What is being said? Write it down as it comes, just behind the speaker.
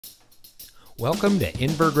Welcome to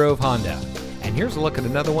Inver Grove Honda, and here's a look at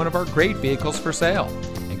another one of our great vehicles for sale.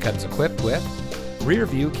 It comes equipped with rear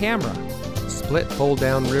view camera, split fold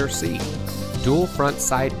down rear seat, dual front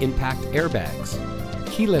side impact airbags,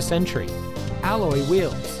 keyless entry, alloy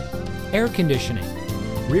wheels, air conditioning,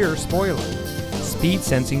 rear spoiler, speed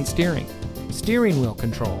sensing steering wheel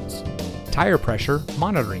controls, tire pressure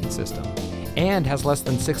monitoring system, and has less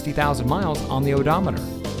than 60,000 miles on the odometer.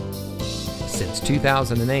 Since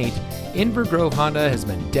 2008, Inver Grove Honda has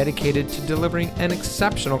been dedicated to delivering an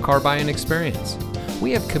exceptional car buying experience.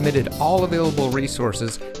 We have committed all available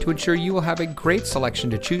resources to ensure you will have a great selection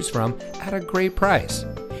to choose from at a great price.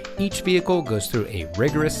 Each vehicle goes through a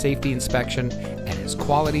rigorous safety inspection and is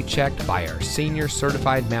quality checked by our senior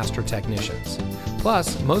certified master technicians.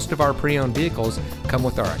 Plus, most of our pre-owned vehicles come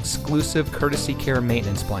with our exclusive Courtesy Care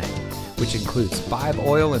maintenance plan, which includes 5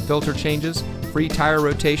 oil and filter changes, free tire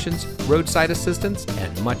rotations, roadside assistance,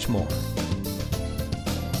 and much more.